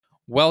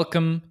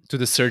Welcome to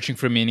the Searching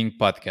for Meaning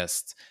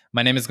podcast.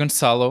 My name is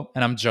Gonzalo,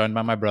 and I'm joined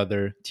by my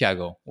brother,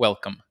 Tiago.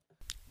 Welcome.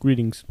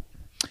 Greetings.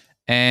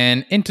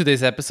 And in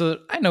today's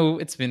episode, I know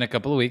it's been a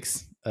couple of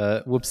weeks,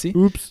 whoopsie,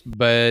 Oops.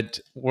 but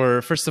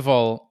we're first of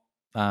all,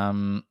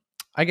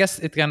 I guess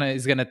it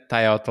is gonna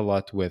tie out a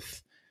lot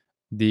with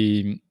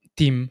the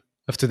theme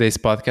of today's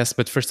podcast.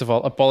 But first of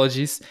all,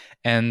 apologies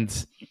and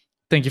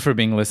thank you for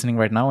being listening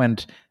right now.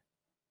 And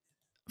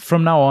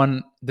from now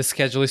on, the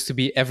schedule is to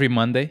be every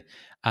Monday.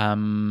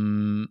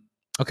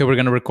 Okay, we're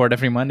gonna record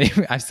every Monday.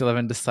 I still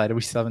haven't decided.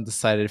 We still haven't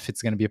decided if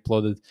it's gonna be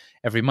uploaded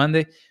every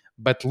Monday,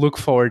 but look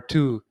forward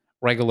to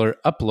regular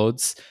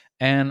uploads.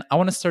 And I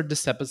want to start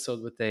this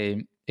episode with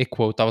a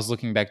quote. I was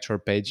looking back to our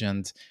page,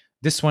 and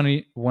this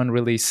one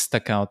really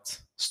struck out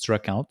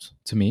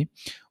to me,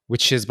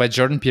 which is by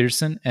Jordan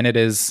Peterson, and it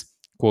is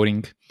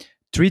quoting: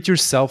 "Treat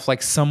yourself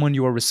like someone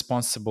you are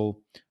responsible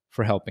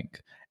for helping."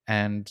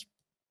 And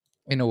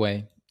in a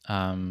way,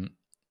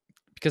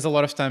 because a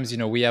lot of times,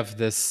 we have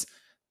this,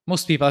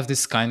 most people have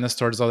this kindness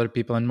towards other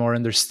people and more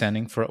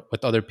understanding for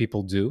what other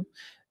people do.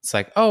 It's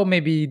like, oh,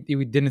 maybe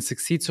we didn't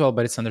succeed so well,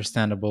 but it's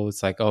understandable.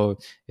 It's like, oh,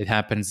 it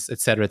happens,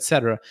 etc.,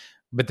 etc.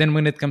 But then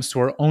when it comes to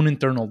our own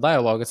internal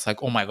dialogue, it's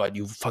like, oh my god,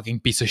 you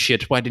fucking piece of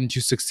shit, why didn't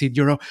you succeed?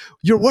 You're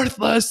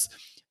worthless.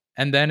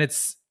 And then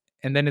it's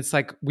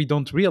like we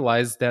don't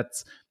realize that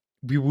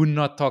we would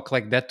not talk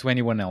like that to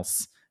anyone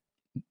else,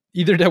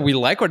 either that we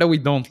like or that we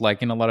don't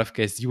like. In a lot of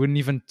cases, you wouldn't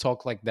even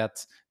talk like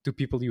that to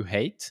people you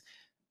hate,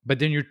 but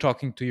then you're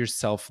talking to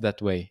yourself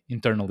that way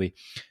internally.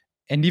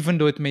 And even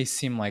though it may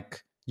seem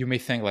like, you may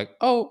think like,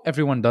 oh,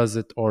 everyone does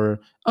it,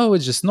 or oh,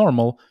 it's just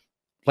normal,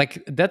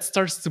 like that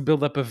starts to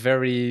build up a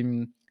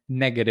very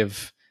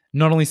negative,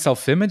 not only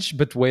self-image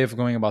but way of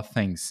going about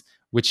things,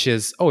 which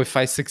is, oh, if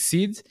I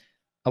succeed,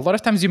 a lot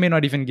of times you may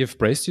not even give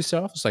praise to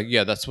yourself. It's like,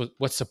 yeah, that's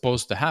what's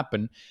supposed to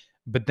happen.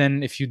 But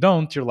then if you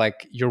don't, you're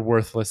like, you're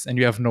worthless and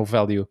you have no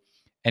value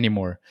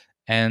anymore.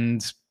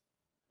 And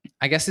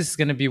I guess this is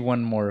going to be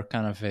one more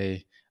kind of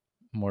a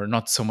more,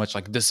 not so much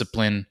like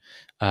discipline,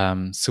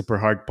 super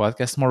hard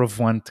podcast, more of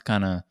one to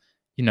kind of,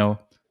 you know,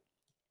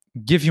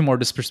 give you more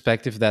this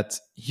perspective that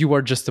you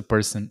are just a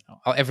person.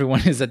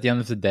 Everyone is at the end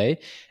of the day.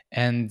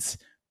 And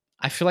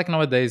I feel like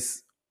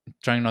nowadays,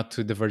 trying not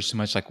to diverge too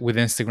much, like with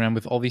Instagram,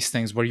 with all these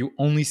things where you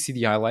only see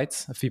the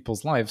highlights of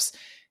people's lives,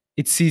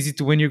 it's easy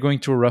to, when you're going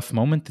through a rough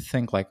moment, to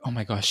think like, oh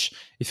my gosh,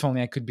 if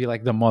only I could be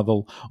like the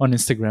model on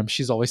Instagram.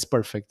 She's always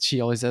perfect.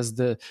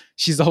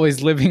 She's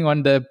always living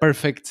on the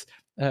perfect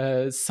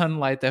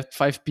sunlight at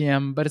 5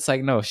 p.m. But it's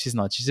like, no, she's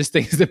not. She just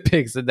takes the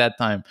pics at that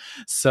time.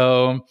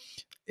 So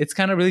it's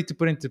kind of really to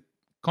put into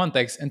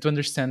context and to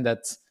understand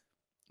that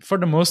for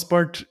the most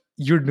part,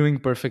 you're doing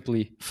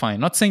perfectly fine.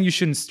 Not saying you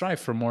shouldn't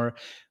strive for more,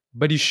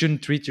 but you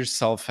shouldn't treat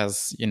yourself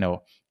as,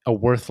 a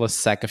worthless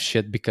sack of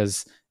shit,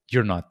 because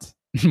you're not.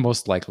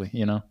 Most likely.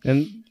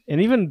 And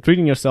even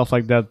treating yourself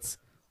like that,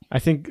 I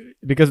think,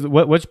 because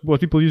what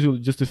people usually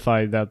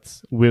justify that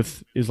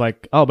with is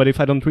like, oh, but if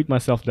I don't treat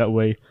myself that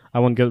way, I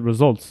won't get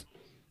results.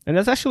 And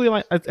that's actually,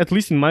 at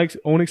least in my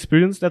own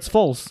experience, that's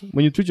false.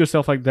 When you treat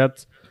yourself like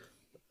that,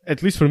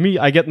 at least for me,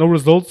 I get no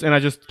results, and I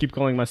just keep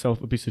calling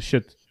myself a piece of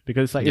shit,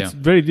 because it's like, it's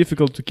very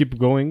difficult to keep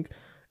going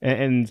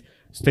and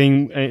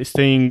staying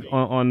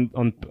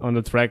on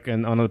the track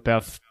and on the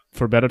path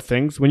for better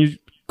things when you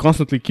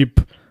constantly keep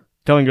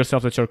telling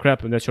yourself that you're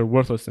crap and that you're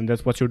worthless and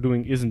that what you're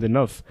doing isn't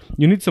enough.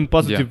 You need some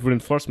positive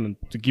reinforcement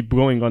to keep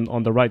going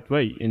on the right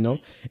way,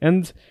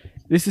 And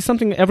this is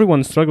something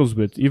everyone struggles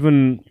with.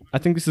 Even, I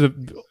think this is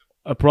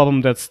a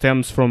problem that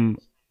stems from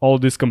all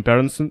these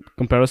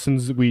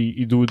comparisons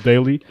we do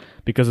daily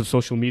because of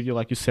social media,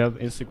 like you said,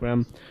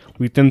 Instagram.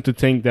 We tend to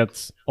think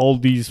that all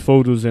these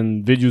photos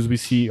and videos we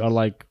see are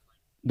like,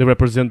 they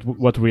represent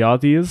what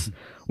reality is,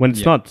 when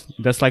it's not.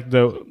 That's like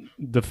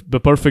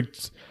the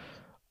perfect,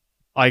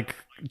 like,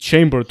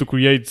 chamber to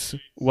create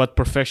what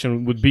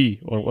perfection would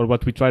be, or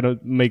what we try to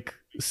make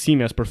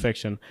seem as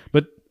perfection.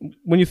 But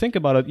when you think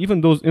about it, even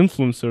those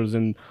influencers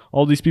and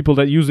all these people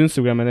that use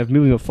Instagram and have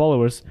millions of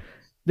followers,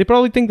 they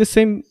probably think the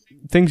same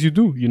things you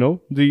do.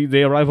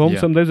 They arrive home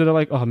some days and they're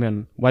like, oh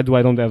man, why do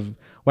I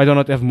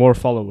not have more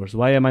followers?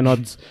 Why am I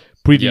not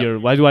prettier?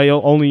 Why do I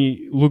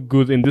only look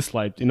good in this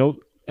light?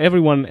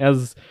 Everyone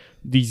has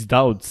these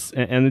doubts,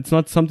 and it's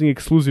not something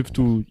exclusive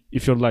to,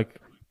 if you're like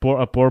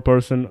a poor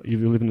person, if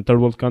you live in a third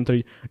world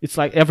country. It's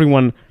like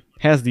everyone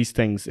has these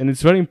things, and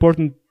it's very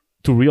important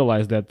to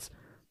realize that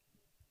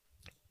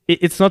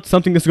it's not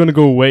something that's going to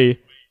go away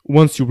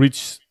once you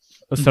reach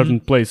a certain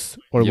place,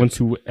 or once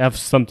you have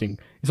something.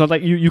 It's not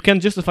like you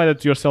can justify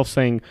that to yourself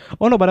saying,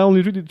 oh no, but I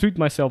only really treat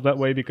myself that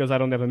way because I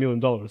don't have $1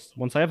 million.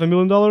 Once I have $1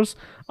 million,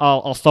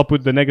 I'll stop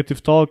with the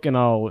negative talk and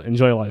I'll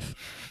enjoy life.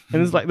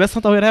 And it's like, that's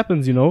not how it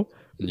happens.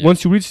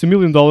 Once you reach $1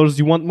 million,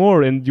 you want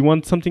more and you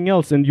want something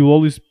else, and you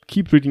always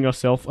keep treating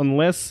yourself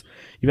unless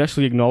you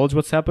actually acknowledge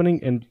what's happening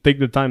and take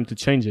the time to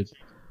change it.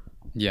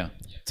 Yeah,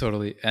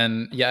 totally.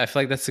 And I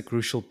feel like that's a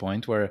crucial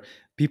point, where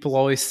people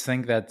always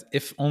think that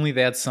if only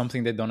they had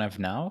something they don't have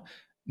now,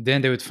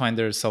 then they would find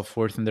their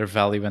self-worth and their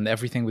value and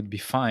everything would be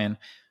fine.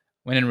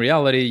 when in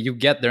reality you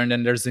get there and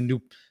then there's a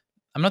new,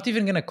 I'm not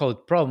even gonna call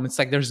it problem, it's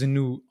like there's a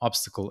new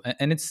obstacle.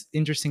 And it's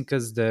interesting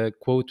because the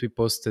quote we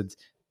posted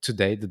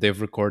today, the day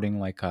of recording,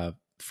 like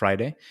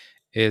Friday,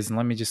 is, and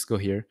let me just go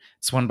here,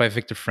 it's one by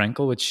Viktor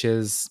Frankl, which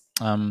is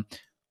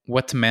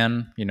what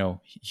man,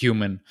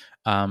 human,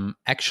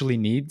 actually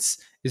needs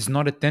is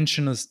not a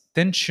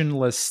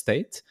tensionless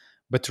state,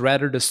 but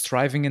rather the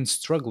striving and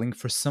struggling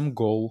for some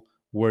goal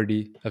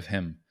worthy of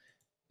him.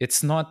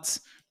 It's not,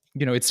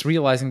 it's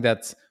realizing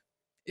that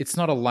it's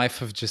not a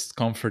life of just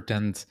comfort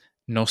and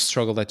no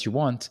struggle that you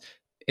want.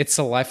 It's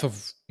a life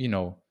of,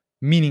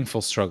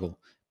 meaningful struggle.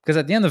 Because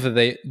at the end of the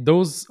day,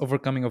 those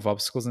overcoming of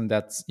obstacles and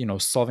that,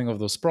 solving of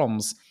those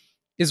problems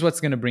is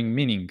what's going to bring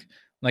meaning.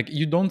 Like,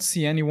 you don't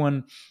see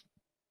anyone,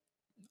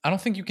 I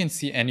don't think you can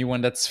see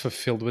anyone that's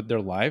fulfilled with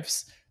their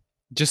lives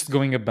just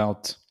going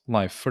about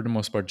life for the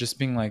most part, just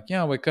being like,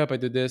 yeah, I wake up, I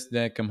do this,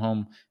 then I come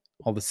home,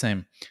 all the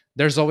same.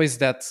 There's always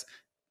that,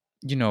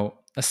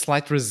 a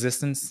slight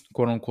resistance,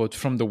 quote unquote,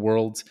 from the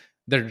world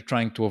that they're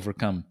trying to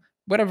overcome.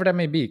 Whatever that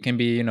may be. It can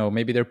be,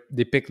 maybe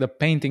they picked up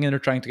painting and they're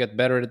trying to get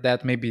better at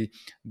that. Maybe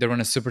they run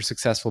a super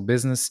successful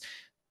business.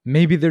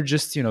 Maybe they're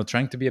just,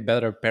 trying to be a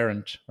better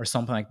parent or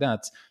something like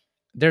that.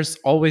 There's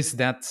always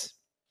that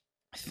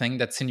thing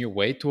that's in your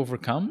way to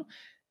overcome.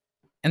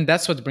 And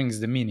that's what brings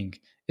the meaning.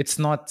 It's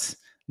not,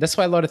 that's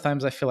why a lot of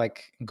times I feel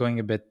like going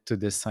a bit to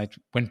this side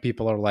when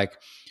people are like,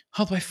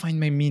 how do I find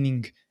my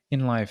meaning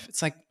in life?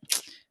 It's like,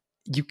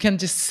 you can't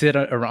just sit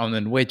around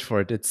and wait for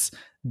it. It's,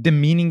 the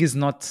meaning is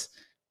not,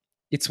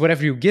 it's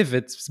whatever you give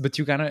it, but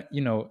you gotta,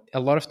 a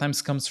lot of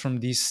times comes from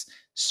these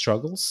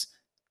struggles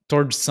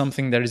towards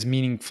something that is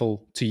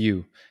meaningful to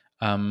you.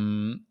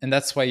 And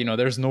that's why,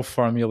 there's no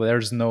formula,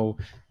 there's no,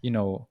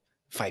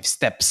 5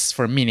 steps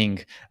for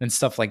meaning and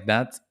stuff like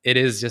that. It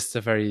is just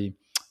a very,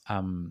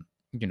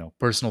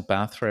 personal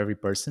path for every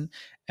person.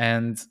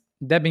 And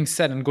that being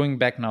said, and going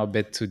back now a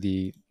bit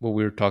to what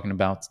we were talking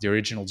about, the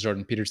original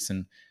Jordan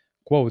Peterson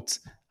quote,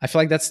 I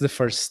feel like that's the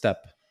first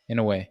step in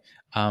a way.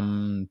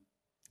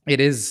 It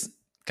is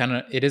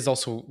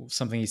also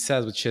something he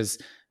says, which is,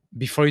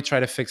 before you try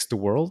to fix the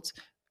world,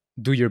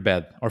 do your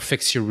bed or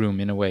fix your room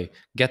in a way.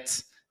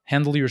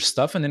 Handle your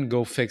stuff and then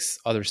go fix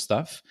other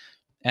stuff.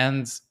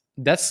 And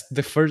that's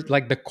the first,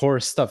 like the core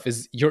stuff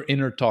is your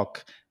inner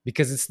talk,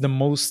 because it's the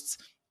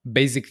most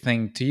basic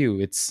thing to you.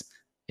 It's,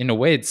 in a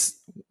way,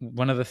 it's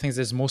one of the things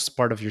that's most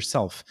part of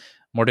yourself,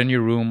 more than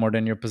your room, more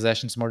than your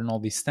possessions, more than all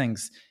these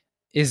things,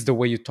 is the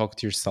way you talk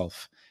to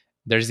yourself.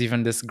 There's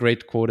even this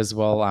great quote as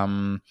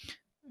well,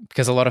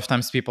 because a lot of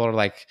times people are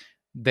like,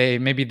 they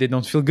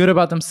don't feel good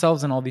about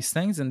themselves and all these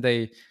things, and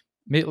a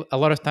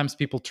lot of times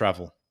people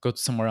go to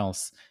somewhere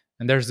else.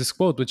 And there's this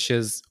quote, which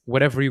is,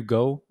 wherever you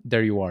go,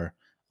 there you are.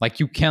 Like,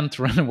 you can't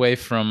run away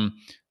from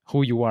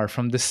who you are,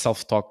 from this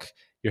self-talk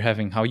you're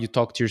having, how you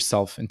talk to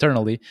yourself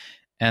internally.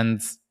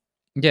 And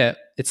yeah,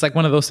 it's like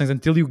one of those things,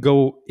 until you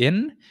go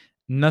in,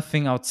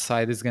 nothing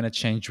outside is going to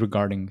change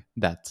regarding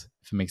that,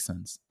 if it makes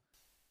sense.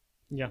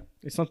 Yeah,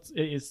 it's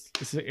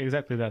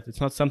exactly that.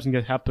 It's not something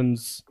that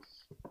happens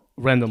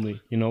randomly,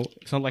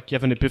 It's not like you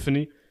have an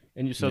epiphany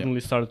and you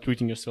suddenly start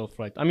treating yourself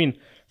right. I mean,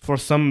 for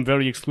some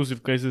very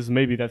exclusive cases,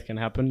 maybe that can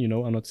happen,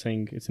 I'm not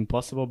saying it's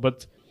impossible,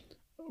 but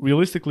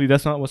realistically,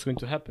 that's not what's going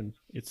to happen.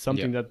 It's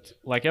something that,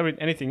 like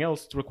anything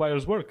else, it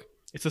requires work.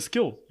 It's a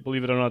skill,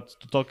 believe it or not,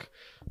 to talk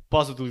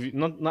positively.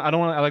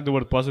 I like the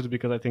word positive,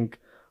 because I think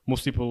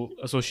most people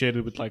associate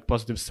it with like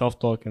positive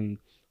self-talk and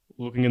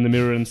looking in the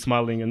mirror and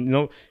smiling,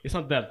 and it's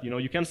not that.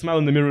 You can't smile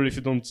in the mirror if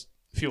you don't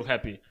feel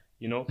happy.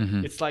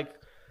 Mm-hmm. It's like,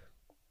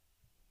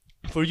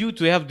 for you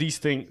to have these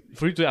things,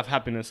 for you to have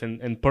happiness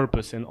and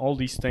purpose and all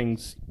these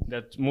things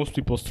that most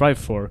people strive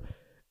for,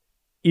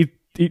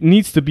 it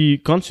needs to be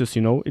conscious.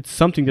 It's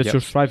something that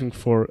you're striving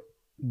for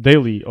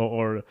daily,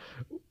 or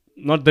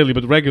not daily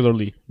but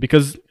regularly,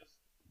 because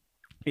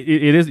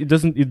it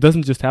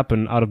doesn't just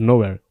happen out of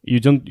nowhere.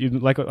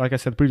 Like I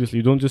said previously,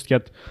 you don't just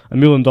get $1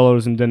 million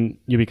and then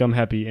you become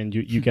happy and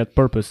you get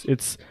purpose.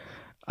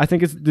 I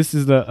think this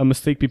is a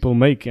mistake people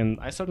make, and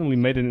I certainly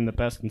made it in the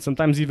past, and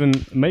sometimes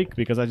even make,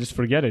 because I just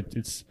forget it.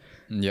 It's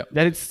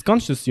that it's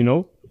conscious.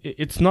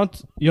 It's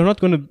not, you're not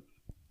going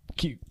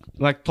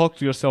to talk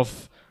to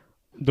yourself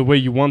the way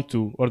you want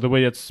to, or the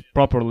way that's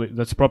properly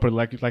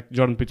like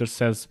Jordan Peters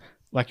says,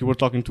 like you were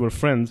talking to a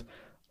friend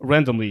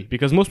randomly,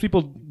 because most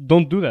people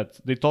don't do that.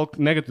 They talk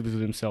negatively to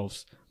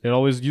themselves. They're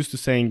always used to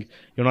saying,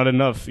 you're not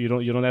enough, you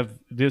don't have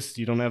this,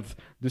 you don't have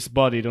this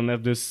body, you don't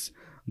have this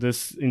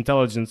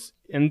intelligence,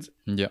 and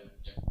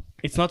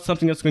it's not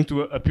something that's going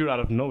to appear out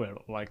of nowhere.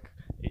 Like,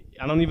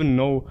 I don't even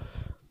know,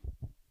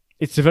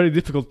 it's a very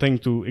difficult thing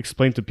to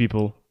explain to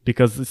people,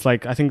 because it's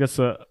like, I think it's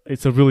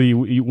a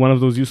really one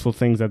of those useful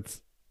things that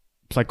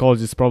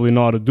psychologists probably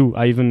know how to do.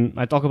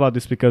 I talk about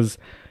this because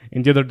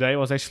in the other day I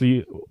was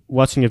actually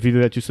watching a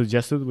video that you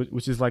suggested,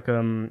 which is like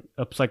a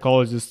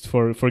psychologist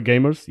for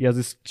gamers. He has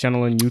this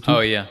channel on YouTube. Oh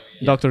yeah.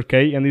 Dr.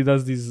 K, and he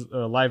does these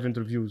live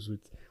interviews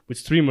with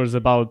streamers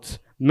about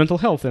mental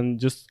health and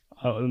just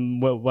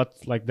what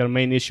like their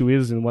main issue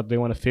is and what they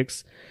want to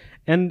fix.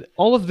 And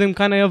all of them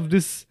kind of have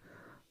this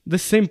the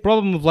same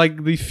problem of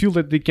like they feel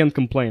that they can't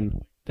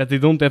complain, that they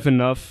don't have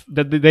enough,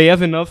 that they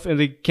have enough and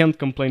they can't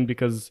complain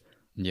because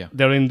Yeah.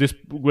 they're in this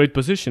great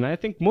position. I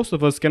think most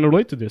of us can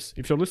relate to this.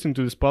 If you're listening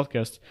to this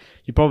podcast,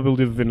 you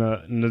probably live in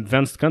an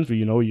advanced country.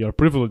 You know, you're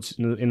privileged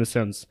in a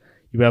sense.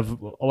 You have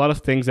a lot of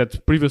things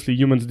that previously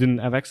humans didn't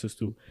have access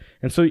to,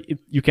 and so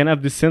you can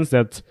have this sense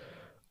that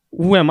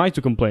who am I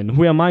to complain?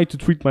 Who am I to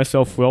treat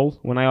myself well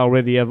when I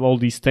already have all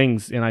these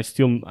things and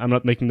I'm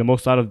not making the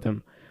most out of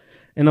them?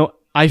 You know,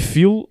 I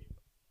feel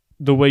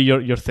the way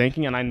you're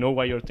thinking, and I know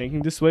why you're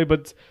thinking this way,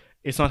 but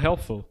it's not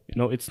helpful. You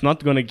know, it's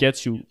not going to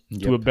get you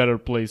to a better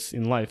place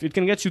in life. It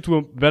can get you to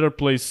a better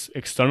place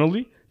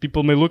externally.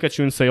 People may look at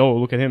you and say, "Oh,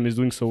 look at him, he's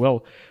doing so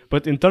well,"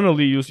 but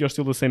internally, you're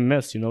still the same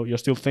mess. You know,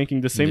 you're still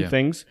thinking the same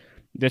things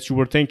that you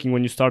were thinking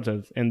when you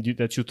started, and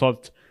that you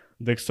thought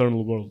the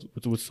external world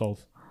would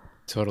solve.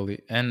 Totally.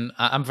 And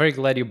I'm very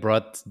glad you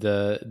brought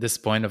this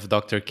point of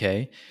Dr.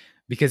 K,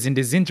 because in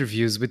these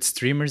interviews with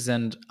streamers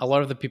and a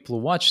lot of the people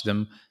who watch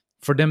them,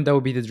 for them that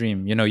would be the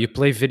dream. You know, you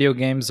play video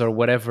games or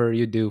whatever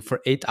you do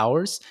for 8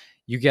 hours,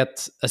 you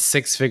get a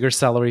 6-figure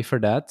salary for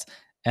that.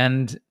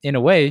 And in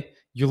a way,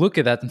 you look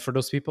at that, and for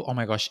those people, oh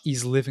my gosh,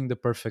 he's living the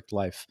perfect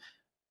life.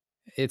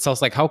 It's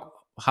also like,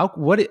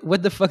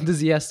 what the fuck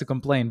does he has to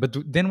complain? But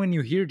then when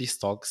you hear these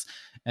talks,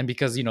 and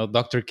because, you know,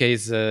 Dr. K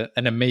is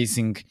an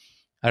amazing,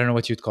 I don't know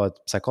what you'd call it,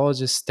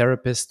 psychologist,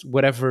 therapist,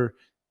 whatever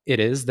it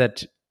is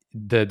that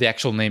the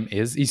actual name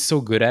is, he's so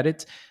good at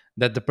it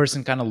that the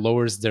person kind of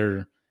lowers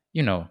their,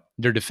 you know,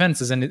 their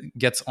defenses, and it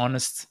gets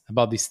honest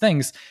about these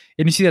things.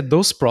 And you see that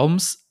those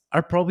problems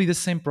are probably the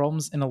same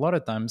problems, and a lot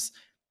of times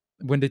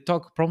when they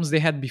talk problems they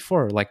had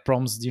before, like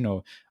problems, you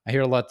know, I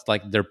hear a lot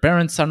like their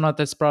parents are not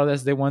as proud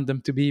as they want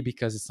them to be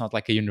because it's not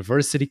like a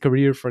university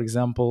career, for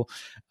example.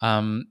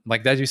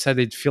 Like that, you said,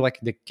 they feel like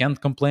they can't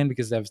complain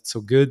because they have it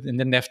so good, and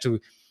then they have to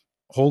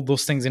hold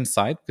those things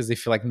inside because they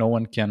feel like no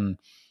one can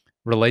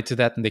relate to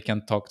that and they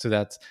can't talk to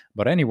that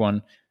about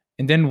anyone.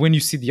 And then when you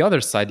see the other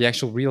side, the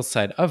actual real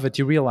side of it,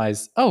 you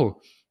realize,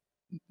 oh,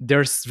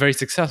 they're very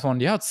successful on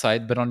the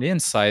outside, but on the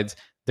inside,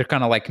 they're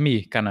kind of like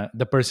me, kind of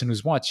the person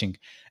who's watching.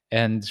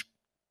 And,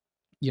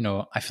 you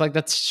know, I feel like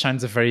that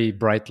shines a very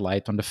bright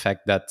light on the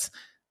fact that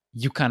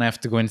you kind of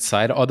have to go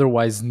inside.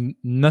 Otherwise,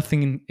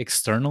 nothing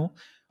external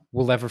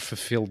will ever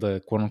fulfill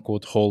the quote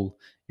unquote hole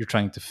you're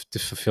trying to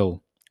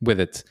fulfill with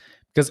it.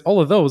 Because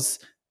all of those,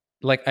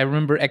 like I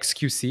remember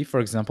XQC, for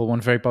example,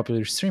 one very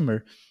popular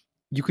streamer,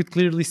 you could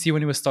clearly see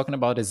when he was talking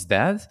about his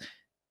dad,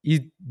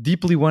 he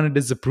deeply wanted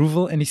his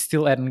approval and he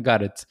still hadn't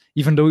got it,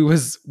 even though he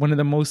was one of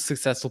the most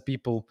successful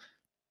people.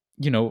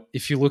 You know,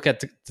 if you look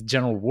at the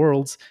general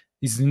world,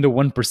 he's in the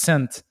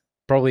 1%,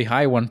 probably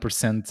high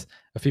 1%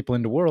 of people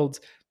in the world,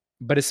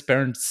 but his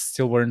parents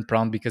still weren't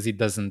proud because he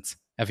doesn't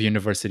have a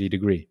university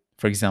degree,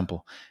 for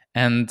example.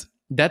 And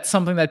that's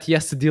something that he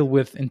has to deal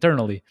with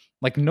internally.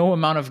 Like no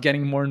amount of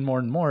getting more and more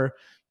and more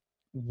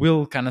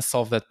will kind of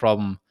solve that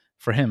problem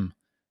for him,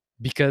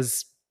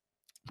 because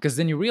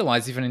then you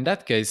realize, even in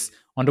that case,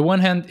 on the one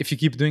hand, if you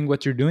keep doing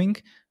what you're doing,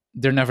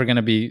 they're never going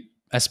to be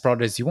as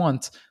proud as you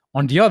want.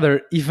 On the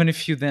other, even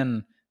if you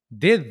then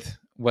did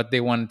what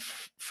they want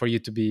for you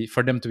to be,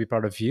 for them to be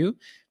proud of you,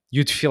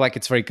 you'd feel like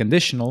it's very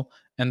conditional,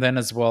 and then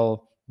as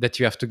well that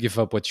you have to give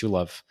up what you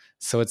love.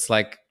 So it's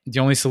like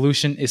the only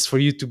solution is for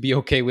you to be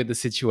okay with the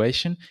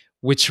situation,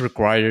 which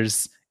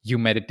requires you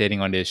meditating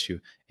on the issue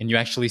and you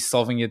actually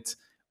solving it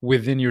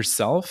within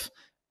yourself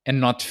and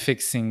not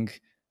fixing,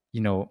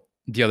 you know,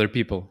 the other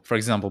people, for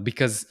example.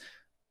 Because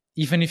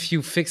even if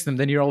you fix them,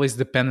 then you're always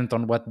dependent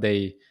on what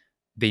they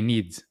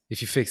need.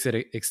 If you fix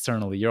it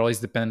externally, you're always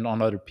dependent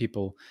on other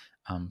people,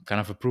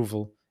 kind of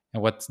approval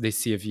and what they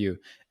see of you.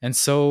 And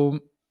so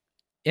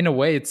in a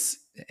way, it's,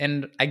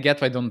 and I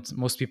get why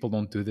most people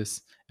don't do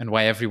this and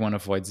why everyone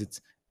avoids it,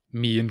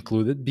 me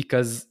included,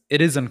 because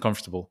it is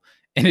uncomfortable.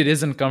 And it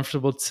is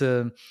uncomfortable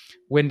to,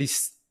 when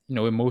these, you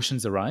know,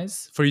 emotions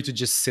arise, for you to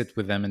just sit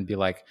with them and be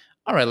like,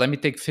 all right, let me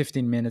take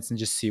 15 minutes and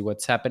just see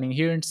what's happening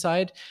here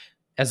inside,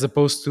 as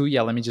opposed to,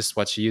 yeah, let me just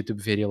watch a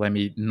YouTube video. Let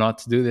me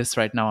not do this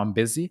right now. I'm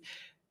busy.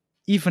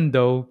 Even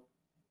though,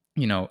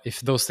 you know,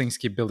 if those things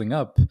keep building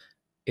up,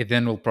 it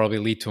then will probably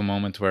lead to a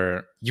moment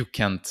where you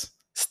can't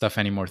stuff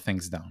any more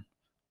things down.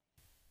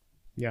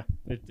 Yeah,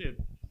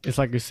 it's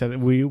like you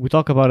said, we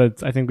talk about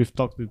it. I think we've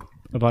talked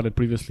about it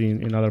previously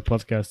in other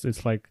podcasts.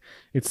 It's like,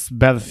 it's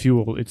bad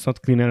fuel. It's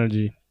not clean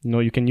energy. You know,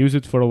 you can use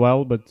it for a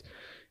while, but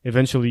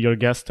eventually your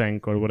gas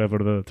tank, or whatever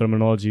the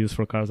terminology is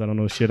for cars, I don't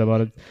know shit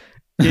about it.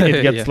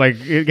 It gets like,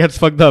 it gets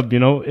fucked up. You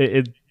know,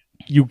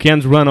 you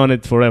can't run on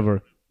it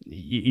forever.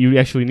 You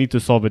actually need to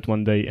solve it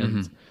one day,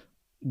 and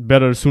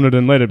better sooner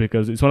than later,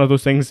 because it's one of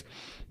those things.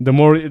 The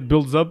more it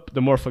builds up,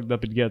 the more fucked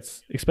up it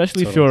gets.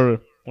 Especially if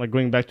you're, like,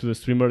 going back to the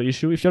streamer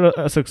issue, if you're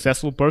a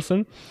successful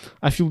person,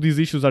 I feel these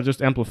issues are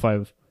just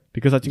amplified,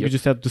 because I think you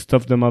just have to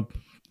stuff them up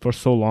for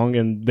so long,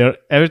 and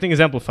everything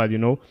is amplified, you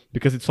know,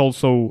 because it's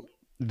also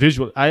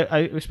visual.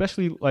 I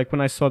especially, like,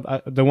 when I saw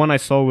the one I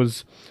saw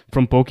was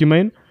from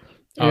Pokimane.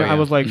 I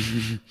was like,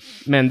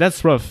 man,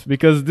 that's rough,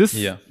 because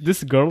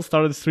this girl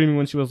started streaming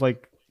when she was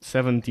like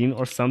 17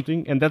 or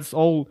something, and that's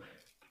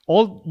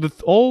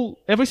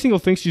every single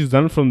thing she's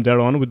done from there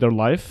on with her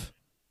life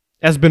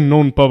has been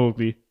known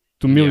publicly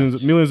to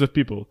millions of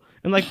people.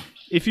 And like,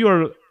 if you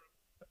are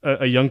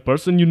a young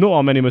person, you know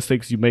how many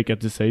mistakes you make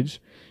at this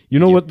age. You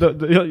know what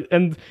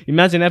and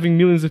imagine having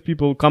millions of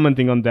people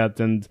commenting on that,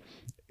 and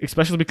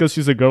especially because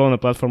she's a girl on a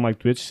platform like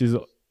Twitch, she's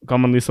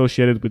commonly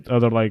associated with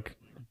other like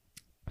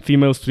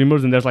female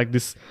streamers, and there's like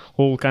this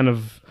whole kind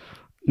of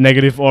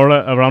negative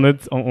aura around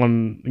it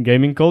on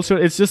gaming culture.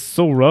 It's just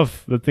so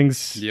rough, the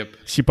things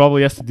she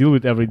probably has to deal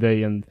with every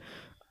day. And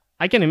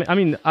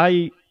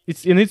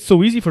it's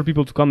so easy for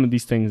people to comment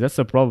these things. That's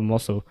a problem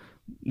also.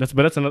 That's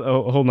a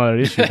whole nother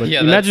issue. But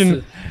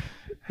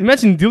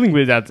imagine dealing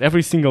with that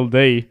every single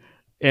day,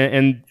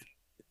 and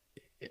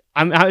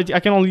I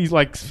can only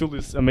like feel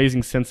this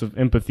amazing sense of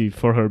empathy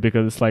for her,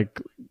 because it's like,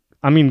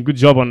 I mean, good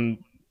job on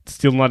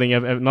still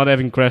not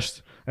having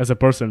crashed as a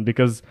person,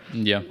 because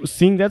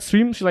seeing that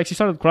stream, she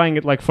started crying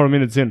at like 4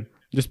 minutes in,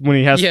 just when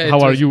he asked how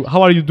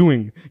are you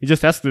doing, he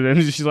just asked it,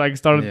 and she like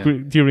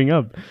started tearing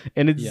up.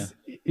 And it's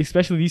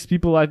especially these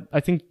people, I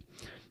think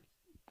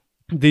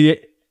they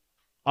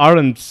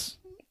aren't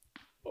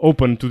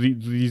open to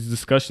these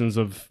discussions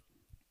of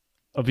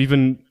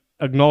even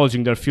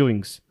acknowledging their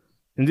feelings.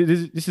 And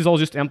this is all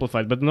just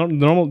amplified, but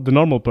the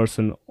normal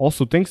person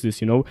also thinks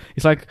this.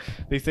 It's like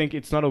they think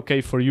it's not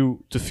okay for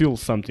you to feel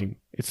something.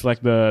 It's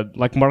like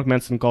Mark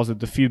Manson calls it,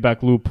 the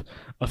feedback loop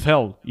of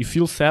hell. You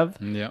feel sad,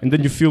 and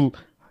then you feel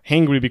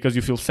angry because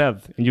you feel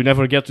sad, and you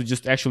never get to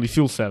just actually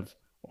feel sad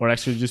or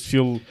actually just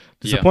feel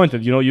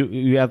disappointed.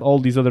 You have all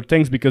these other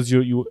things because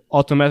you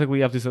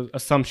automatically have this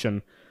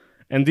assumption,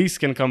 and these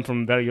can come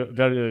from very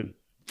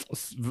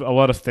a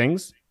lot of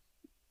things.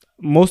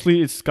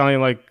 Mostly, it's kind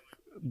of like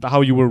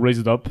how you were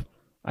raised up.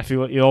 I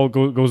feel it all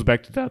goes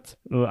back to that.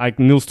 Like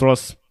Neil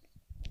Strauss,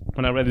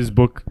 when I read his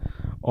book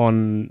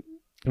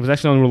it was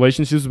actually on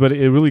relationships, but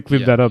it really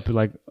cleared that up.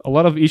 Like, a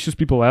lot of issues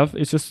people have,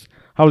 it's just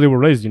how they were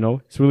raised.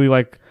 It's really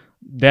like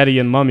daddy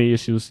and mommy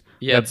issues.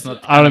 It's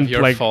not aren't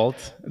your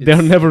fault. They're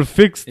never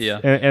fixed.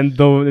 And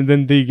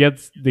then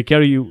they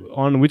carry you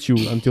on with you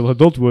until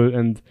adulthood,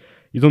 and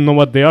you don't know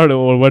what they are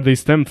or where they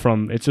stem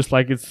from. It's just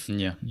like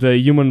the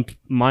human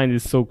mind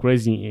is so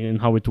crazy in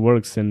how it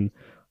works, and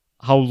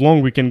how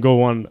long we can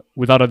go on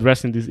without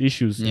addressing these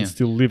issues and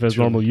still live as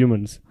normal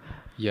humans.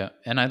 Yeah,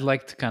 and I'd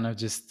like to kind of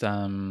just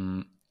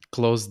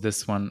close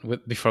this one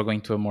before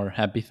going to a more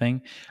happy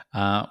thing,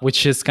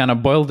 which is kind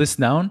of boil this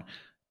down.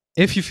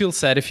 If you feel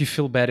sad, if you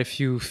feel bad, if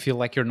you feel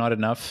like you're not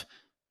enough,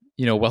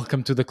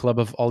 welcome to the club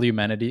of all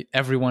humanity.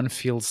 Everyone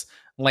feels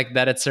like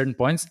that at certain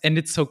points, and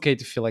it's okay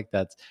to feel like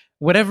that.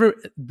 Whatever,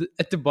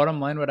 at the bottom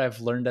line, what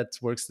I've learned that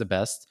works the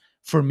best,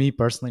 for me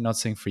personally, not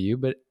saying for you,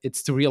 but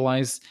it's to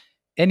realize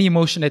any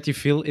emotion that you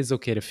feel is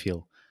okay to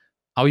feel.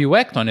 How you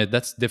act on it,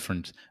 that's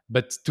different.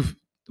 But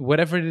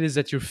whatever it is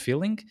that you're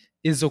feeling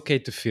is okay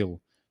to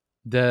feel.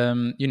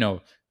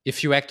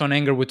 If you act on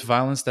anger with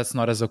violence, that's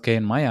not as okay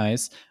in my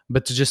eyes.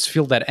 But to just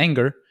feel that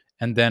anger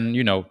and then,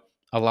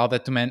 allow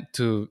that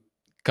to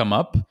come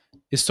up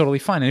is totally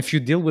fine. And if you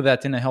deal with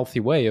that in a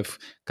healthy way of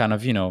kind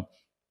of,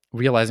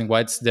 realizing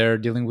why it's there,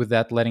 dealing with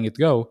that, letting it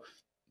go,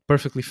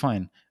 perfectly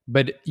fine.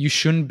 But you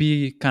shouldn't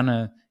be kind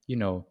of,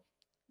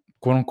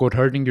 quote unquote,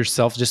 hurting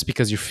yourself just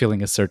because you're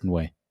feeling a certain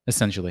way,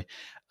 essentially.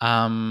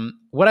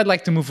 What I'd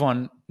like to move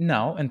on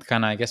now, and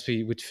kind of, I guess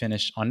we would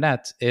finish on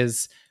that,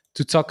 is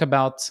to talk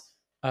about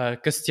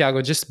because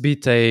Thiago just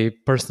beat a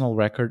personal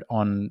record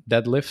on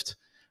deadlift.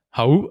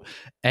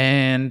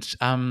 And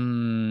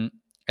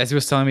as he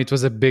was telling me, it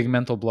was a big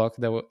mental block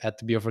that had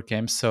to be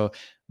overcome.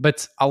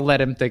 But I'll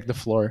let him take the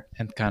floor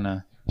and kind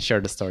of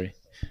share the story.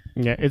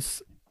 Yeah,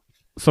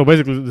 so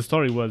basically the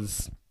story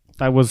was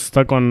I was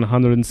stuck on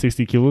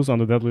 160 kilos on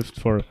the deadlift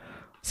for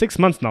 6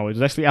 months now.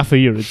 It's actually half a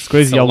year. It's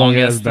crazy how long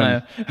it has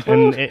been.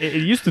 And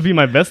it used to be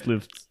my best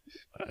lift,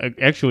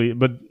 actually,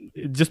 but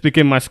it just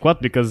became my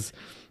squat because,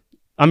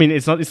 I mean,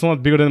 it's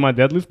not bigger than my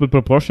deadlift, but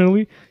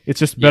proportionally, it's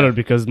just better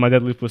because my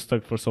deadlift was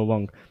stuck for so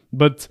long.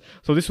 But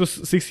so this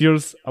was 6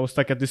 years. I was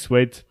stuck at this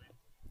weight.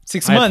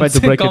 6 months.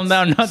 Calm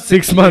down. Not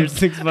 6 months.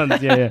 6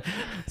 months. Yeah.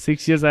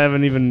 6 years.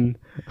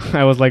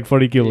 I was like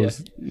 40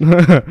 kilos.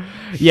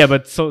 Yeah,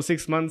 but so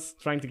 6 months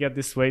trying to get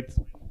this weight.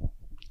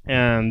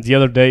 And the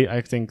other day,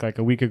 I think like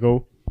a week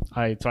ago,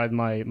 I tried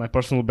my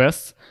personal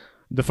best.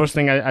 The first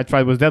thing I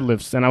tried was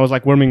deadlifts, and I was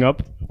like warming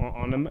up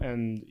on them,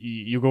 and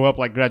you go up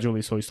like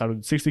gradually. So you started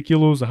with 60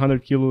 kilos,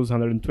 100 kilos,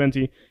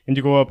 120, and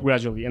you go up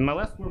gradually. And my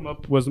last warm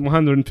up was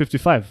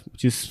 155,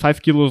 which is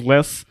 5 kilos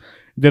less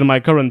than my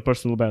current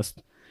personal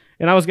best.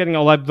 And I was getting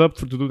all hyped up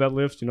to do that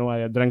lift.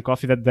 I drank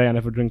coffee that day. I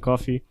never drink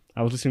coffee.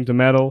 I was listening to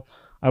metal.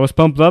 I was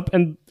pumped up,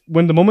 and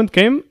when the moment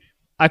came,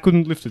 I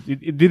couldn't lift it.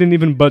 It didn't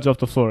even budge off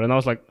the floor, and I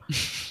was like,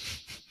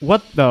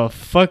 "What the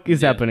fuck is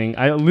happening?"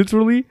 I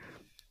literally.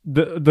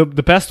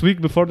 The past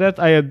week before that,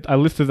 I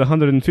lifted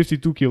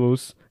 152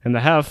 kilos and a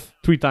half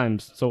 3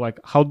 times. So like,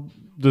 how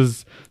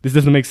does this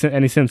doesn't make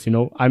any sense? You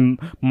know,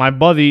 my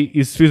body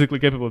is physically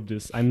capable of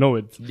this. I know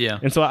it. Yeah.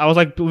 And so I was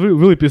like really,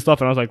 really pissed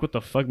off, and I was like, what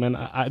the fuck, man?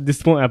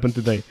 This won't happen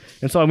today.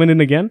 And so I went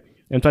in again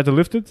and tried to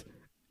lift it.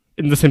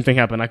 And the same thing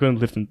happened. I couldn't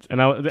lift it,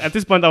 and at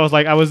this point I was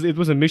like, it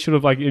was a mixture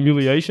of like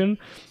humiliation,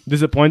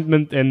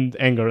 disappointment, and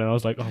anger. And I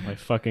was like, oh my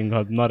fucking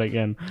god, not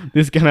again!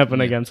 This can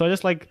happen again. So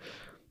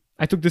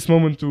I took this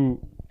moment to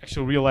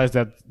actually realize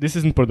that this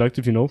isn't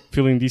productive. You know,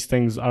 feeling these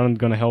things aren't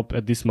gonna help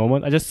at this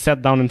moment. I just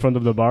sat down in front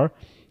of the bar,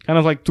 kind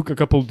of like took a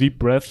couple deep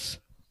breaths,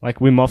 like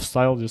Wim Hof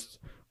style, just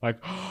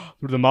like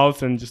through the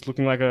mouth and just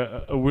looking like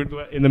a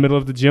weirdo in the middle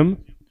of the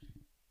gym.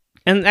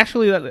 And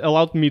actually, that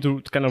allowed me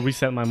to kind of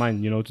reset my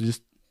mind. You know, to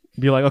just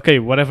be like, okay,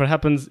 whatever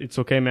happens, it's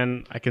okay,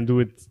 man. I can do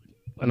it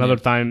another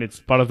time. It's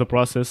part of the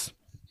process.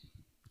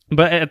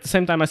 But at the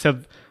same time, I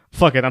said,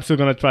 fuck it, I'm still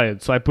gonna try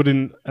it. So I put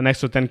in an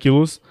extra 10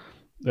 kilos,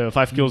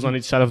 5 kilos on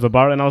each side of the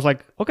bar, and I was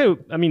like, okay,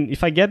 I mean,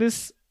 if I get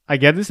this,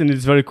 and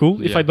it's very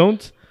cool. If I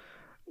don't,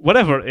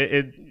 whatever.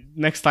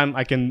 Next time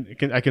I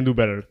can do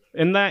better.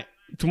 And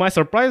to my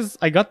surprise,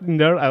 I got in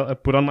there. I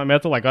put on my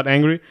metal. I got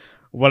angry,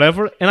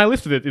 whatever, and I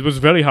lifted it. It was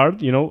very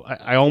hard. You know,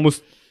 I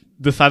almost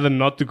decided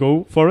not to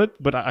go for it,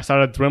 but I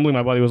started trembling.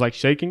 My body was like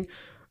shaking,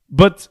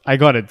 but I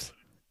got it.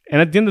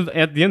 And at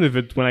the end of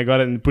it, when I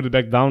got it and put it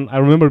back down, I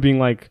remember being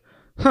like,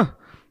 "Huh,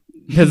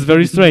 that's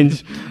very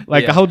strange.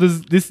 Like, how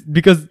does this?"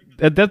 Because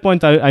at that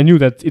point, I knew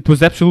that it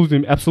was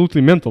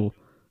absolutely mental,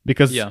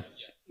 because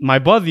my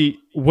body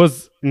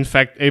was in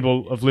fact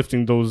able of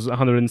lifting those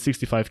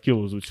 165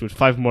 kilos, which was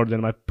 5 more than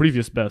my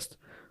previous best.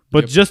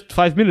 But just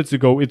 5 minutes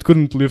ago, it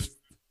couldn't lift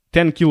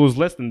 10 kilos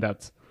less than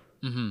that.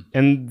 Mm-hmm.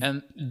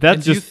 And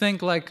do you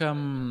think like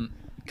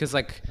because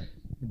like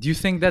do you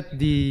think that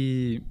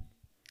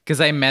because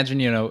I imagine,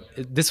 you know,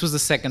 this was the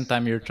second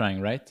time you're trying,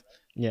 right?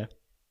 Yeah.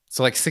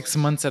 So like 6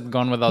 months had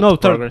gone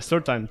without progress.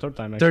 Third time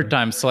actually. Third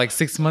time. So like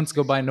 6 months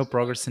go by, no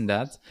progress in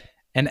that.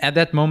 And at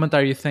that moment,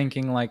 are you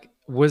thinking like,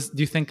 do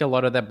you think a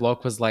lot of that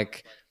block was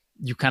like,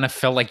 you kind of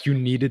felt like you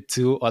needed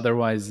to,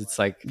 otherwise it's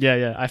like,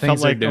 yeah, I felt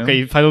like, okay,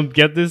 if I don't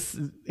get this,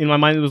 in my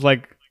mind it was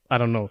like, I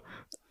don't know,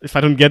 if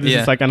I don't get this,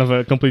 it's like kind of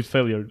a complete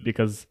failure,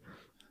 because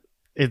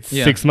it's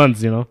 6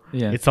 months, you know.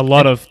 It's a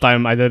lot of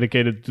time I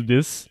dedicated to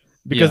this,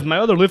 because my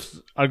other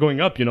lifts are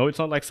going up, you know. It's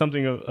not like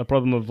something a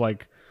problem of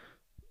like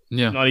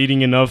not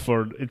eating enough,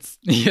 or it's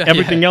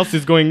everything else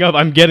is going up.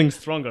 I'm getting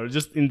stronger.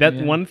 Just in that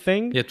one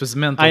thing, it was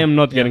mental. I am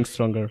not getting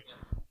stronger.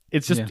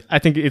 It's just I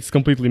think it's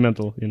completely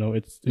mental, you know.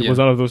 It was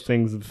one of those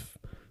things of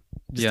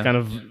just kind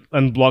of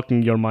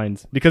unblocking your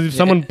mind. Because if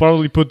someone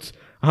probably put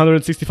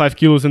 165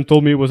 kilos and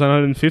told me it was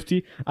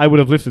 150, I would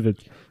have lifted it.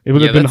 It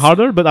would have been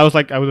harder, but I was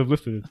like, I would have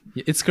lifted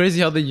it. It's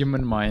crazy how the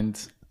human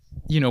mind,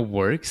 you know,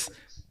 works.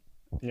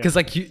 Because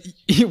like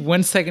you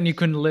 1 second you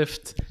can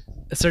lift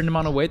a certain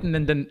amount of weight,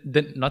 and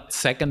then not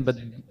second, but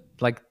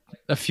like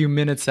a few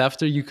minutes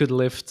after, you could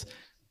lift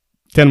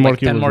 10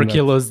 more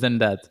kilos than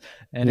that.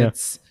 And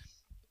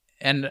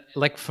and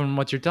like from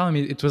what you're telling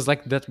me, it was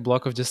like that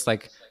block of just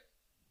like,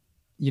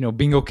 you know,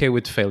 being okay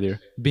with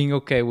failure, being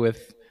okay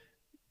with,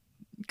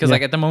 because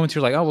like at the moment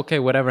you're like, oh, okay,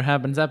 whatever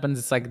happens.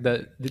 It's like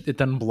it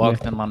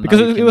unblocked and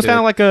because it was kind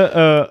of like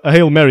a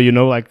Hail Mary, you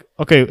know, like,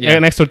 okay,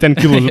 an extra 10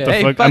 kilos, what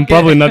the fuck? I'm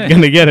probably not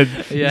gonna get it.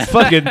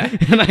 Fuck it,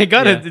 and I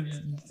got it.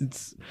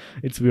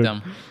 It's weird.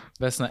 Dumb.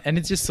 That's not, and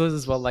it just shows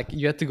as well, like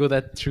you had to go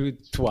that through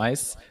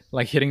twice,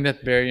 like hitting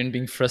that barrier and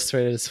being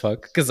frustrated as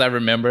fuck. Because I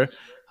remember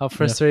how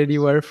frustrated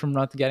you were from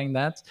not getting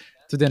that,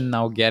 to then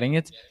now getting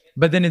it.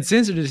 But then it's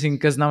interesting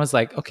because now it's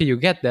like, okay, you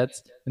get that,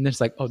 and then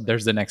it's like, oh,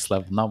 there's the next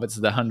level. Now it's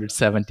the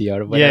 170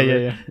 or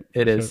whatever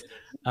it is.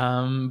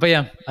 But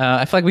yeah,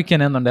 I feel like we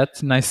can end on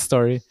that nice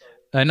story.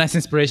 A nice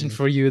inspiration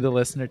for you, the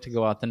listener, to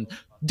go out and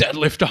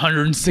deadlift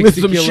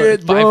 160 kilos,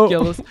 shit, 5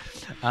 kilos.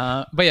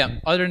 But yeah,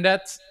 other than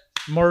that,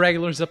 more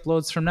regular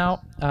uploads from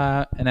now.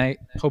 And I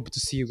hope to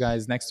see you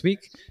guys next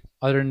week.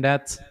 Other than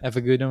that, have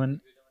a good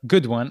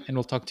one, and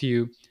we'll talk to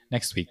you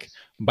next week.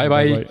 Bye.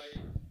 Bye.